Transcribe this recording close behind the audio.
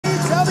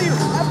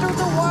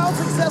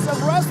success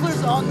of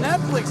wrestlers on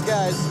Netflix,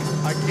 guys.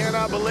 I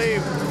cannot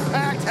believe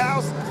packed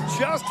house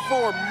just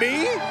for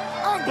me?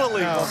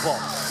 Unbelievable.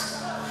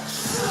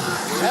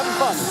 Having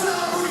fun.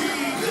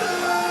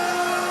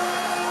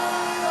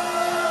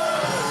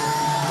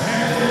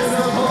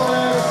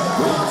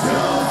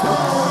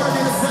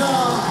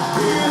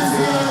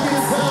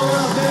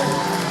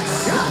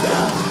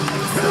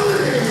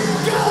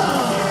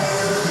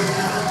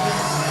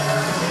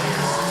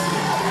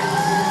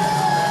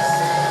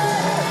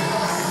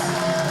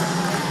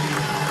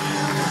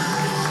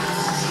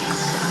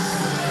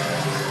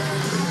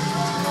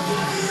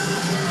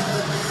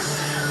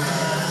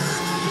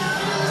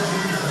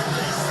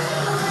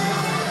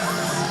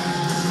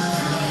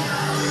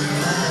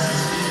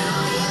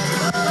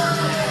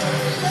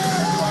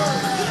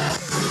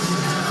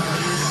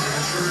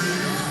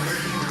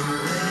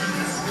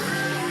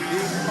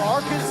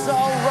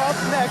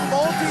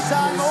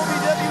 Multi-time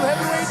OVW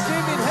heavyweight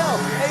champion, hell,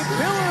 a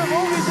pillar of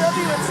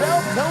OVW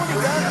itself, Tony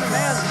Gunn, the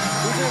man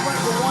who's going to run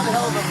for one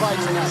hell of a fight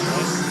tonight.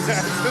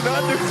 That's an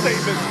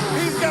understatement.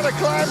 He's got to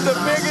climb the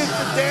biggest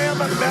damn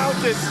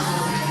mountain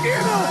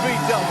in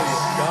OVW.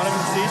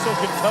 Donovan Cecil,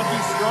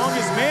 Kentucky's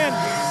strongest man.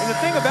 And the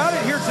thing about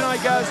it here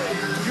tonight, guys,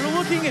 you're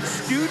looking at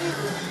student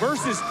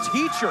versus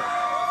teacher.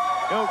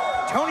 You know,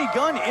 Tony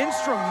Gunn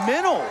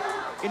instrumental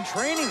in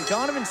training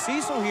Donovan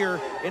Cecil here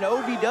in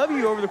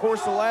OVW over the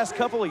course of the last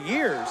couple of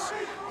years.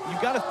 You've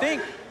got to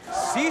think,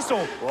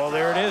 Cecil, well,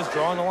 there it is,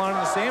 drawing the line in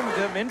the sand with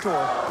that mentor.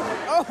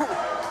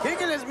 Oh,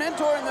 kicking his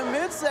mentor in the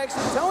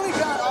midsection. Tony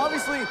Gunn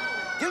obviously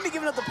going to be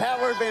giving up the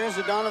power advantage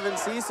to Donovan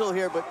Cecil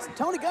here, but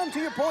Tony Gunn, to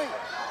your point,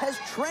 has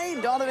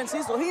trained Donovan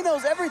Cecil. He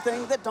knows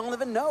everything that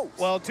Donovan knows.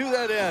 Well, to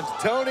that end,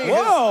 Tony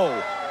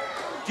Whoa!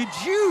 Did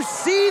you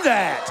see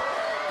that?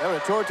 That would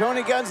have tore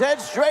Tony Gunn's head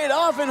straight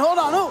off, and hold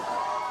on, oh!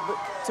 But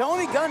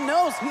Tony Gunn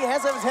knows he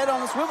has to have his head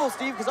on the swivel,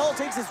 Steve, because all it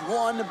takes is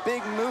one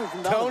big move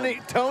from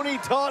Donovan. Tony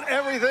taught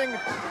everything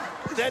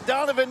that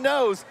Donovan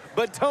knows,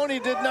 but Tony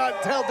did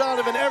not tell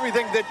Donovan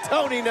everything that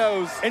Tony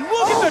knows. And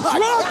look at the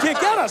drop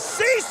kick out of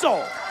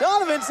Cecil!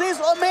 Donovan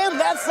Cecil, a man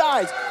that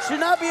size,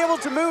 should not be able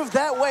to move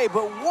that way,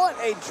 but what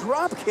a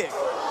drop kick.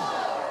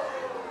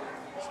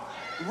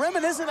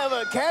 Reminiscent of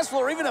a Castle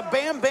or even a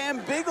Bam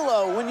Bam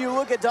Bigelow when you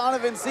look at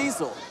Donovan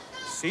Cecil.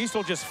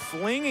 Cecil just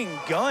flinging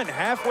Gunn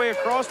halfway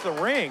across the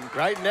ring.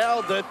 Right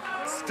now, the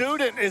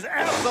student is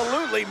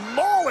absolutely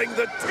mauling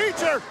the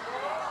teacher.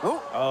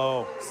 Ooh.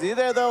 Oh. See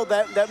there, though,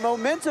 that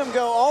momentum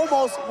go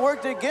almost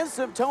worked against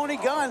him. Tony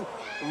Gunn,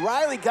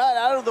 Riley got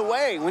out of the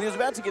way when he was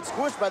about to get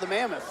squished by the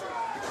Mammoth.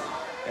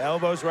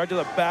 Elbows right to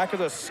the back of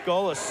the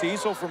skull of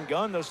Cecil from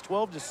Gunn, those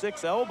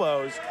 12-6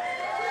 elbows.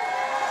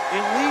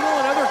 Illegal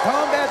in other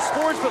combat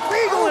sports, but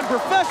legal in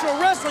professional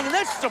wrestling, and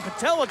that's just a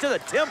patella to the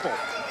temple.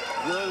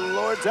 Good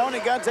Lord, Tony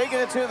Gunn taking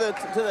it to the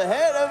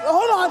head.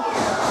 Hold on,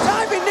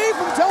 diving knee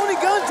from Tony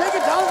Gunn,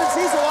 taking Donovan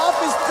Cecil off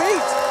his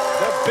feet.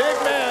 The big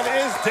man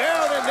is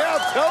down, and now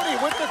Tony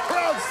with the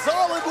crowd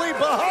solidly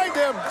behind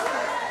him.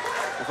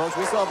 Well, folks,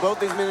 we saw both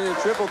these men in a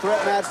triple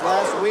threat match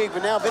last week,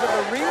 but now a bit of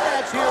a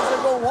rematch here as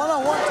they go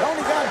one-on-one.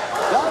 Tony Gunn,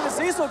 Donovan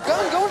Cecil,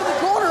 Gunn going to the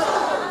corner.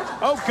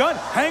 Oh, Gunn,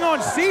 hang on,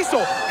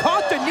 Cecil.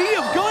 Caught the knee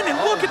of Gunn, and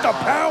look at the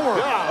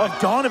power of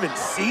Donovan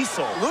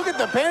Cecil. Look at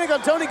the panic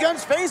on Tony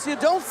Gunn's face. You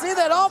don't see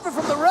that often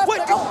from the ref.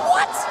 What? Oh,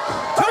 what?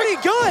 Tony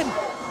Gunn!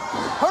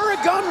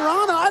 Hurricane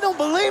Rana, I don't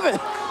believe it.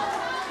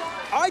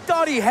 I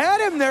thought he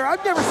had him there.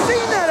 I've never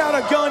seen that out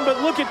of Gunn,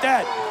 but look at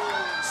that.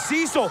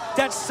 Cecil,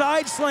 that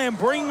side slam,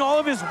 bringing all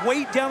of his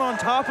weight down on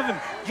top of him.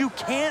 You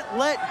can't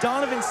let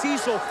Donovan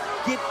Cecil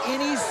get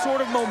any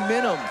sort of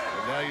momentum.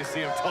 And now you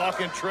see him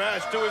talking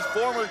trash to his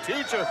former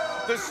teacher,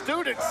 the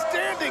student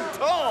standing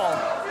tall.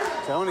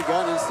 Tony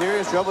Gunn in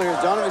serious trouble here.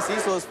 Donovan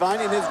Cecil is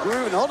finding his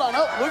groove. And hold on,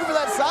 oh, looking for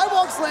that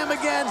sidewalk slam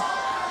again.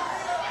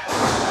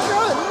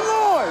 Good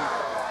Lord!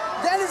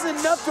 That is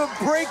enough to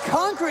break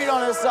concrete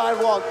on a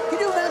sidewalk. Can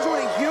you imagine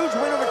what a huge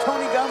win over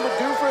Tony Gunn would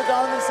do for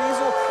Donovan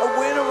Cecil? A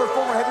win over a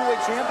former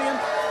heavyweight champion?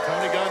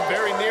 Tony Gunn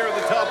very near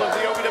the top of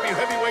the OVW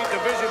heavyweight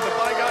division, but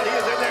by God, he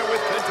is in there with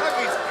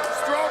Kentucky's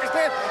strongest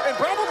man, and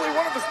probably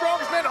one of the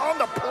strongest men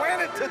on the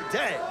planet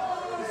today.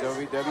 These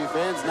OVW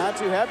fans not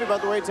too happy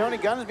about the way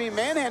Tony Gunn is being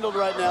manhandled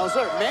right now.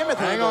 Sir,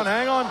 Mammoth hang on.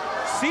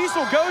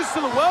 Cecil goes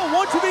to the well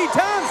one too many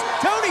times.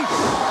 Tony,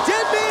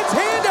 dead man's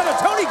hand out of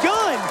Tony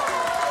Gunn.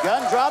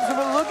 Gunn drops him,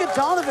 but look at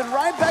Donovan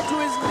right back to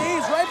his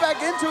knees, right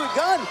back into it.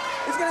 Gunn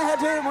is going to have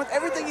to hit him with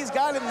everything he's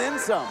got and then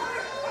some.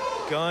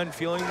 Gunn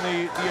feeling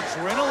the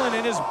adrenaline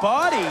in his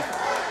body.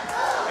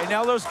 And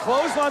now those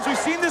clotheslines, we've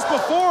seen this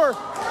before.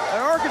 An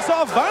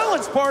Arkansas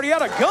violence party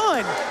out of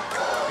Gunn.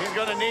 He's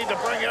going to need to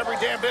bring every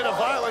damn bit of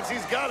violence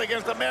he's got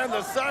against a man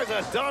the size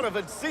of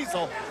Donovan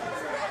Cecil.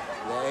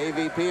 The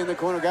AVP in the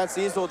corner got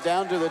Cecil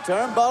down to the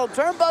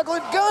turnbuckle,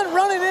 and Gunn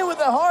running in with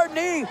a hard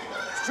knee.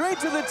 Straight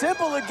to the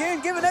temple again,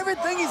 giving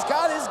everything he's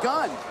got is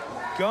Gunn.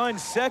 Gunn,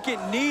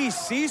 second knee,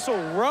 Cecil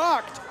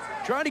rocked.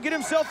 Trying to get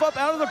himself up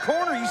out of the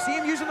corner. You see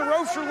him using the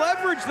ropes for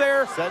leverage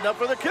there. Setting up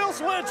for the kill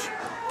switch.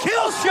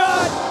 Kill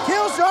shot!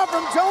 Kill shot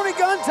from Tony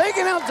Gunn,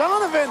 taking out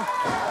Donovan.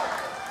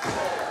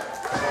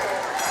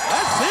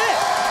 That's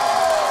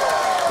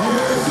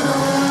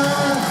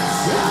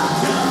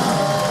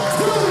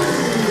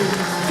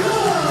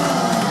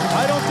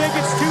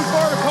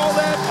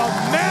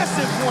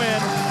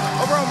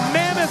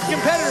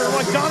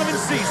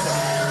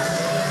Cecil.